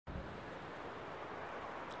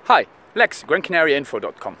Hi, Lex,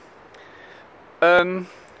 GranCanariaInfo.com.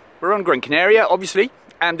 We're on Gran Canaria, obviously,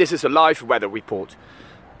 and this is a live weather report.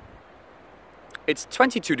 It's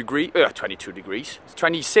 22 degrees, it's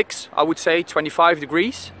 26, I would say, 25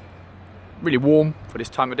 degrees. Really warm for this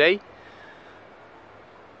time of day.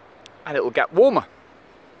 And it will get warmer.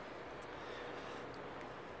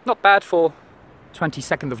 Not bad for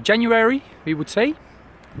 22nd of January, we would say.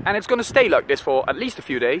 And it's going to stay like this for at least a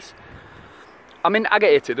few days. I'm in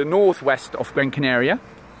Agaete, the northwest of Gran Canaria.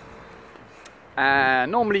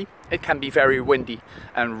 And normally it can be very windy.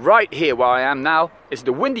 And right here where I am now is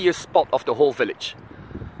the windiest spot of the whole village.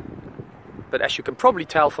 But as you can probably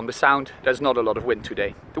tell from the sound, there's not a lot of wind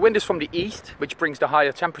today. The wind is from the east, which brings the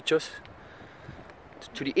higher temperatures.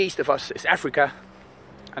 To the east of us is Africa.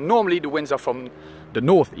 And normally the winds are from the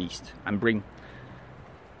northeast and bring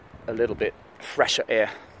a little bit fresher air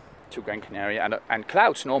to Gran Canaria, and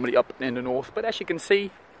clouds normally up in the north, but as you can see,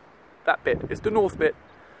 that bit is the north bit.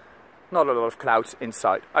 Not a lot of clouds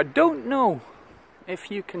inside. I don't know if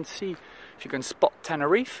you can see, if you can spot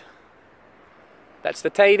Tenerife. That's the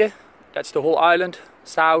Teide, that's the whole island,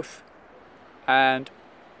 south and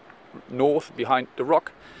north behind the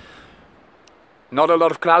rock. Not a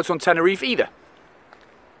lot of clouds on Tenerife either.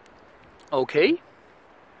 Okay,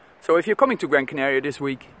 so if you're coming to Gran Canaria this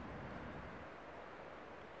week,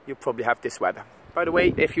 you probably have this weather. By the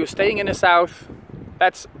way, if you're staying in the south,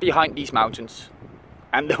 that's behind these mountains.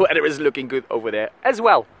 And the weather is looking good over there as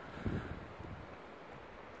well.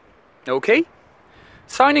 Okay,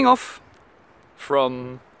 signing off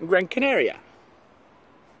from Gran Canaria.